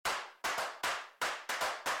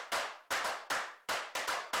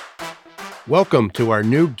Welcome to our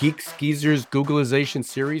new Geek Skeezers Googlization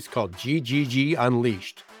series called GGG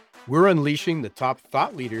Unleashed. We're unleashing the top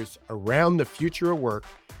thought leaders around the future of work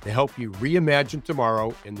to help you reimagine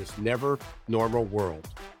tomorrow in this never normal world.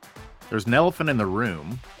 There's an elephant in the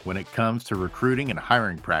room when it comes to recruiting and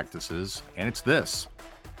hiring practices, and it's this.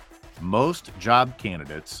 Most job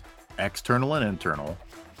candidates, external and internal,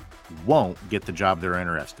 won't get the job they're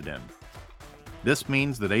interested in. This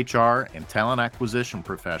means that HR and talent acquisition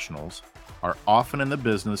professionals are often in the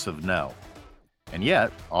business of no. And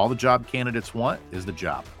yet, all the job candidates want is the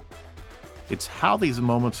job. It's how these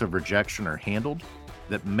moments of rejection are handled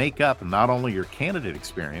that make up not only your candidate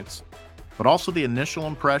experience, but also the initial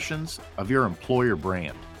impressions of your employer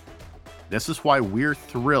brand. This is why we're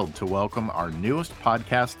thrilled to welcome our newest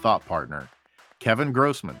podcast thought partner, Kevin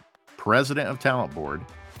Grossman, president of Talent Board,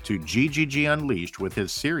 to GGG Unleashed with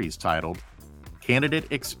his series titled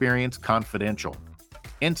Candidate Experience Confidential: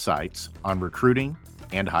 Insights on Recruiting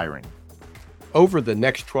and Hiring. Over the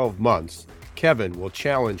next 12 months, Kevin will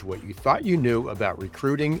challenge what you thought you knew about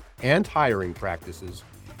recruiting and hiring practices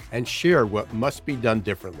and share what must be done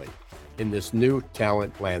differently in this new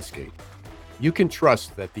talent landscape. You can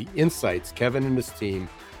trust that the insights Kevin and his team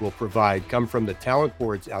will provide come from the Talent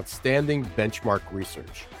Board's outstanding benchmark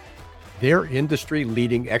research. Their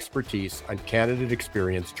industry-leading expertise on candidate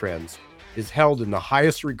experience trends is held in the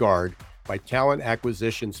highest regard by talent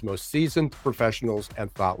acquisition's most seasoned professionals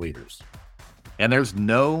and thought leaders. And there's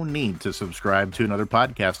no need to subscribe to another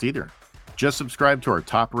podcast either. Just subscribe to our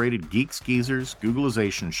top-rated Geek Skeezers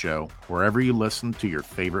Googlization show wherever you listen to your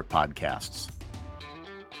favorite podcasts.